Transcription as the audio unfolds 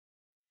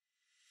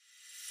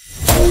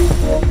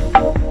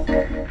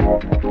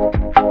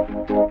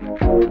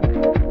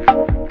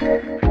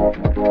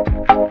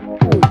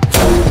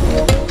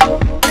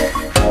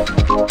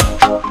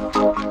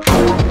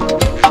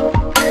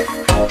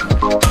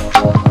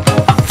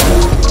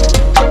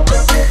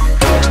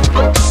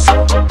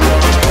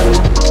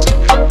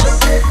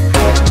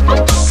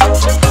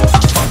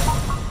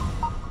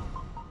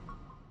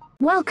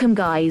Welcome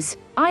guys,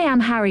 I am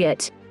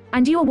Harriet,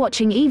 and you are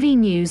watching EV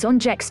News on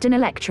Jexton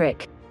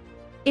Electric.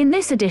 In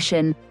this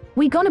edition,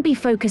 we're gonna be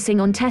focusing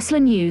on Tesla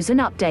news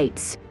and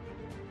updates.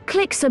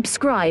 Click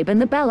subscribe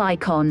and the bell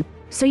icon,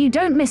 so you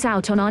don't miss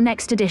out on our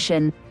next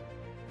edition.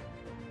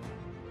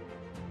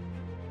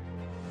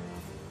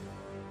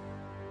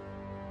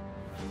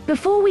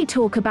 Before we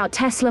talk about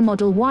Tesla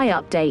Model Y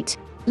update,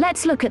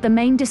 let's look at the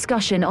main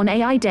discussion on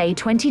AI Day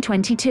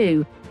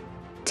 2022.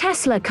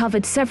 Tesla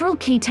covered several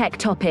key tech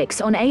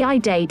topics on AI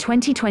Day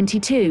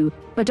 2022,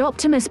 but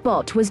Optimus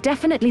Bot was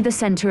definitely the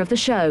center of the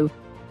show.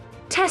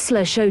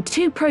 Tesla showed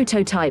two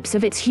prototypes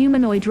of its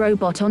humanoid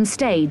robot on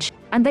stage,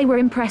 and they were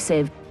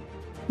impressive.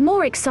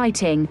 More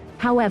exciting,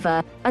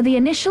 however, are the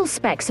initial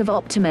specs of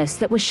Optimus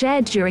that were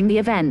shared during the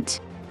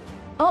event.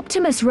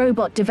 Optimus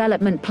robot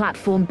development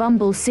platform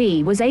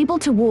Bumblebee was able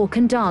to walk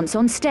and dance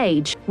on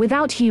stage,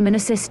 without human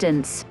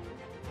assistance.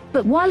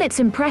 But while it's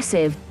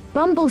impressive,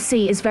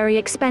 Bumblebee is very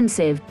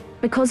expensive,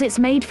 because it's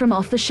made from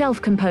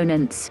off-the-shelf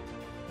components.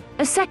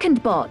 A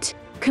second bot,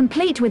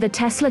 complete with a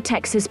Tesla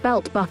Texas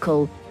belt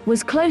buckle,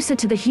 was closer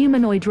to the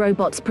humanoid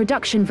robot's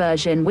production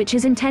version, which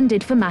is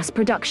intended for mass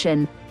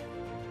production.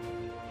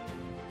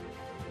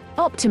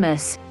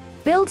 Optimus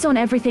builds on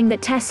everything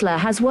that Tesla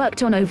has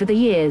worked on over the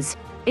years.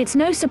 It's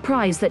no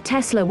surprise that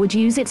Tesla would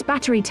use its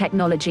battery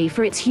technology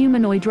for its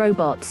humanoid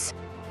robots.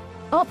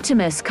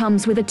 Optimus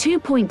comes with a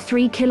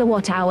 2.3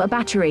 kilowatt-hour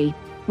battery,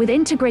 with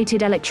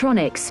integrated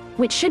electronics,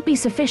 which should be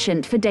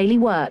sufficient for daily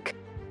work.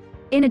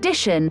 In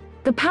addition,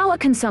 the power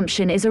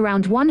consumption is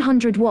around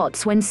 100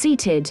 watts when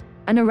seated,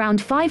 and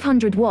around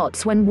 500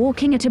 watts when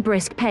walking at a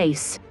brisk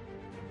pace.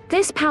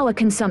 This power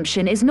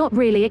consumption is not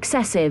really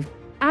excessive.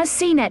 As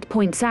CNET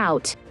points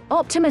out,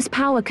 Optimus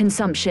power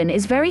consumption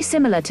is very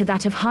similar to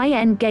that of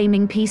high-end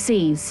gaming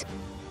PCs.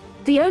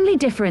 The only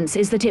difference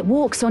is that it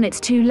walks on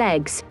its two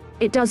legs,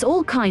 it does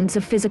all kinds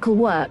of physical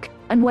work,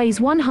 and weighs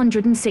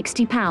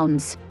 160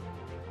 pounds.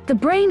 The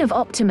brain of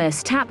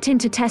Optimus tapped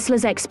into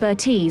Tesla's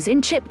expertise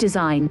in chip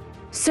design,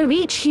 so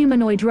each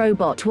humanoid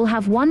robot will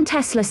have one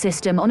Tesla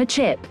system on a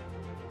chip.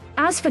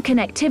 As for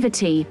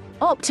connectivity,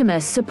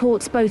 Optimus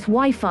supports both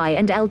Wi-Fi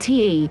and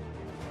LTE.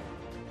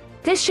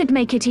 This should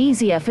make it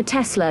easier for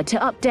Tesla to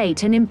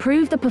update and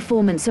improve the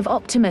performance of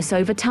Optimus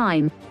over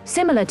time,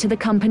 similar to the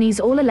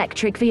company's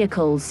all-electric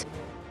vehicles.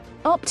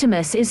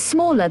 Optimus is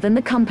smaller than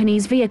the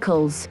company's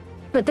vehicles,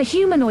 but the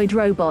humanoid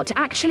robot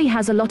actually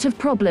has a lot of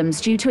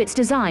problems due to its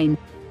design.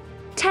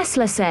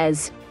 Tesla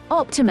says,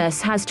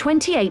 Optimus has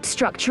 28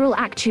 structural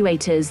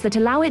actuators that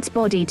allow its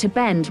body to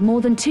bend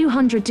more than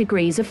 200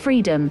 degrees of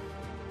freedom.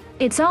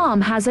 Its arm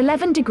has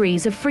 11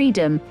 degrees of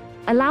freedom,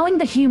 allowing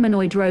the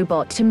humanoid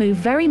robot to move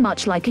very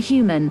much like a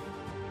human.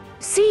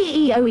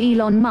 CEO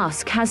Elon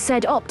Musk has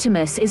said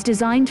Optimus is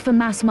designed for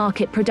mass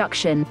market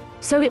production,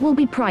 so it will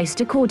be priced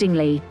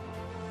accordingly.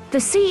 The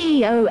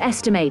CEO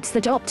estimates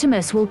that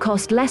Optimus will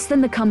cost less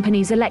than the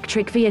company's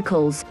electric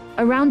vehicles,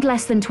 around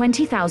less than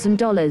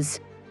 $20,000.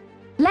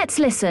 Let's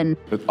listen.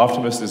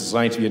 Optimus is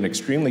designed to be an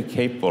extremely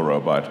capable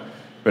robot,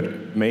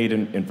 but made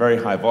in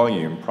very high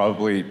volume,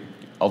 probably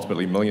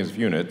ultimately millions of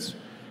units,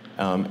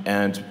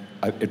 and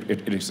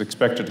it is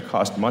expected to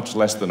cost much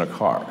less than a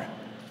car.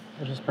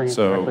 I'll just bring it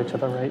directly to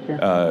the right here.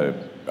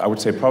 I would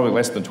say probably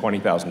less than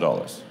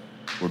 $20,000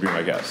 would be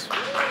my guess.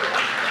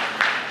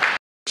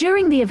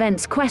 During the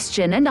event's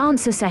question and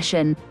answer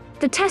session,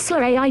 the Tesla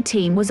AI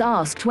team was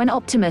asked when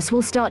Optimus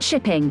will start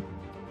shipping.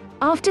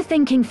 After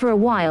thinking for a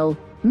while,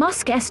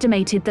 Musk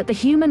estimated that the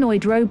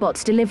humanoid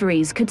robot's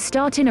deliveries could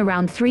start in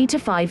around 3 to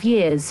 5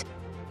 years.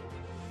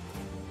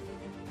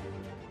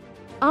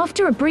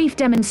 After a brief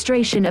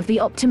demonstration of the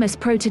Optimus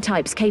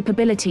prototype's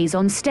capabilities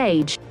on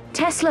stage,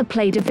 Tesla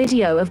played a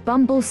video of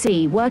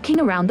Bumblebee working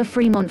around the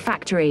Fremont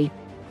factory.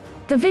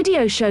 The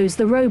video shows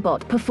the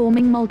robot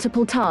performing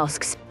multiple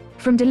tasks,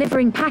 from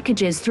delivering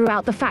packages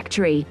throughout the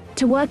factory,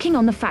 to working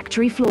on the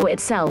factory floor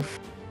itself.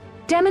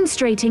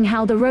 Demonstrating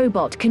how the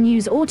robot can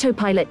use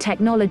autopilot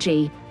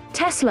technology,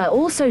 Tesla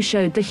also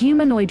showed the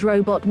humanoid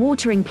robot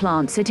watering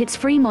plants at its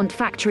Fremont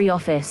factory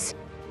office.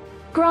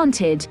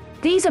 Granted,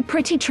 these are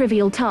pretty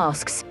trivial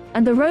tasks,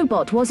 and the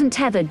robot wasn't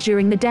tethered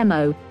during the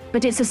demo,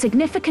 but it's a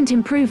significant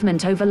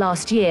improvement over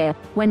last year,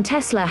 when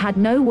Tesla had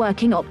no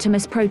working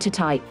Optimus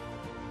prototype.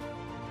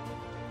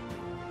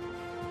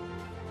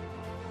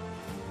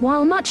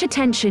 While much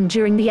attention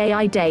during the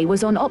AI Day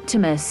was on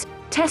Optimus,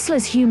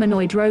 Tesla's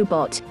humanoid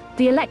robot,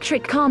 the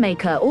electric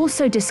carmaker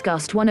also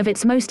discussed one of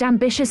its most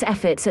ambitious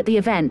efforts at the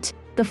event,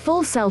 the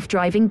full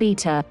self-driving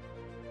Beta.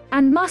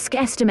 And Musk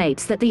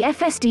estimates that the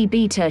FSD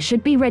Beta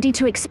should be ready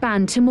to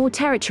expand to more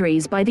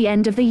territories by the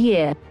end of the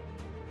year.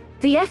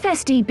 The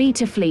FSD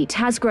Beta fleet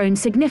has grown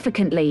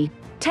significantly.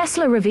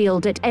 Tesla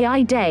revealed at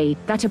AI Day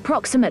that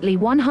approximately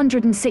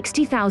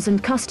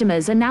 160,000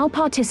 customers are now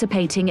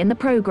participating in the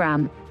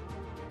program.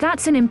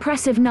 That's an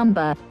impressive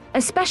number,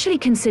 especially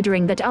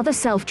considering that other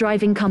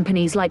self-driving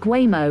companies like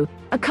Waymo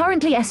are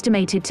currently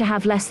estimated to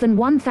have less than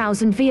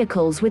 1,000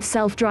 vehicles with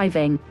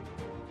self-driving.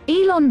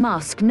 Elon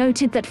Musk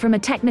noted that from a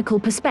technical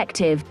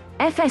perspective,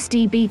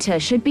 FSD Beta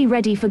should be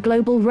ready for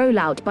global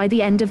rollout by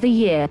the end of the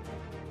year.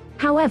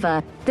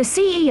 However, the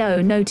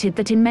CEO noted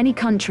that in many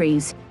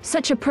countries,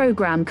 such a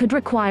program could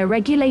require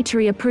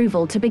regulatory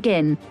approval to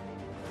begin.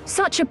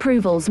 Such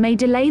approvals may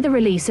delay the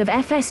release of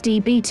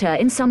FSD Beta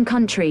in some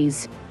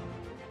countries.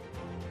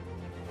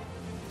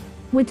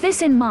 With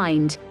this in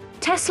mind,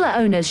 Tesla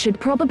owners should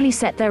probably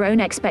set their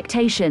own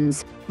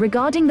expectations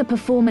regarding the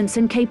performance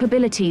and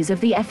capabilities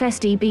of the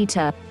FSD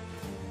Beta.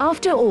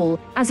 After all,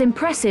 as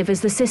impressive as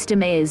the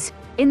system is,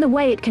 in the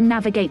way it can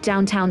navigate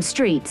downtown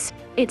streets,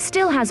 it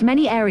still has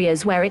many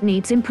areas where it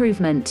needs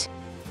improvement.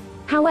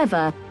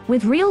 However,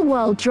 with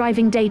real-world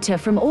driving data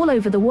from all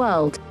over the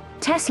world,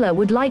 Tesla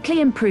would likely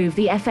improve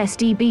the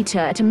FSD Beta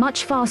at a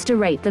much faster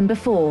rate than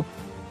before.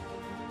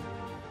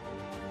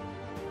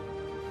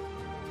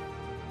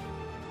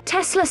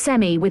 Tesla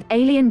Semi with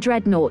Alien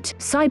Dreadnought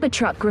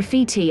Cybertruck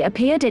Graffiti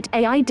appeared at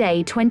AI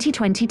Day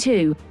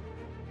 2022.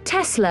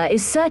 Tesla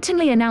is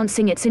certainly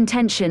announcing its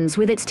intentions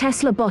with its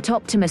Tesla Bot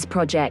Optimus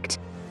project,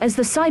 as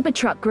the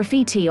Cybertruck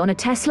Graffiti on a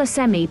Tesla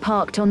Semi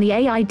parked on the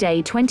AI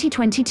Day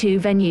 2022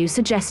 venue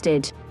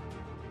suggested.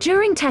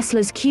 During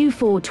Tesla's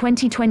Q4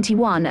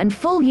 2021 and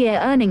full-year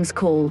earnings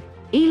call,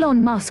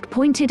 Elon Musk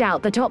pointed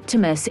out that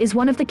Optimus is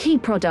one of the key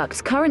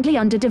products currently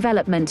under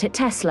development at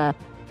Tesla.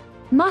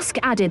 Musk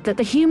added that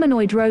the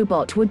humanoid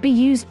robot would be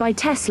used by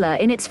Tesla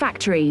in its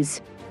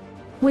factories,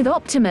 with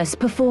Optimus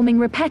performing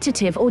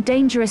repetitive or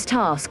dangerous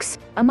tasks,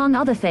 among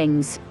other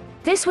things.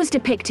 This was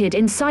depicted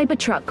in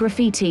Cybertruck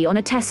Graffiti on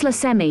a Tesla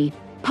Semi,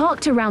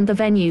 parked around the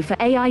venue for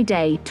AI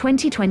Day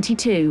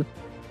 2022.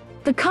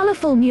 The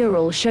colorful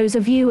mural shows a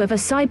view of a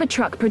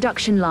Cybertruck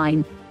production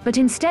line, but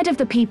instead of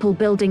the people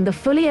building the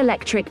fully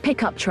electric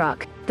pickup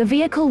truck, the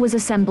vehicle was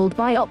assembled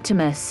by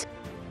Optimus.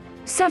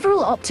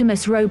 Several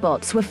Optimus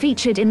robots were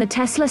featured in the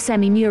Tesla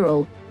Semi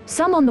mural,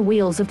 some on the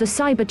wheels of the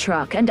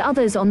Cybertruck and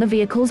others on the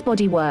vehicle's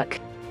bodywork.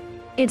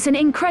 It's an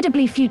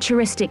incredibly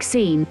futuristic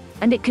scene,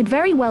 and it could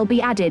very well be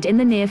added in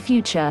the near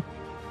future.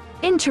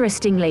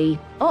 Interestingly,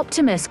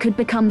 Optimus could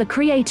become the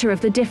creator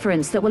of the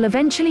difference that will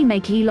eventually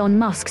make Elon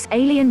Musk's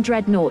Alien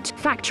Dreadnought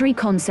factory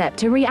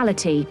concept a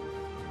reality.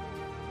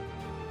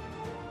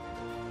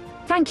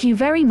 Thank you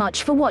very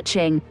much for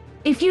watching.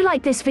 If you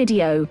like this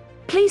video,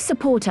 please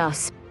support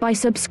us by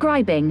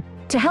subscribing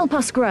to help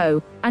us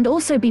grow, and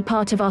also be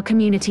part of our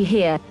community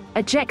here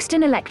at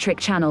Jexton Electric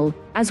Channel,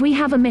 as we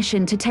have a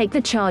mission to take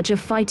the charge of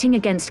fighting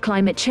against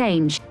climate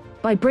change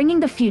by bringing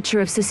the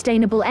future of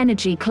sustainable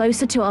energy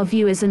closer to our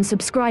viewers and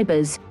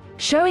subscribers,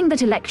 showing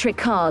that electric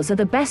cars are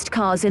the best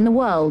cars in the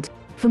world.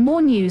 For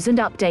more news and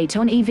update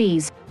on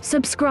EVs,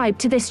 subscribe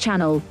to this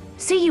channel.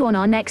 See you on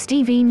our next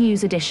EV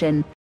News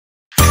edition.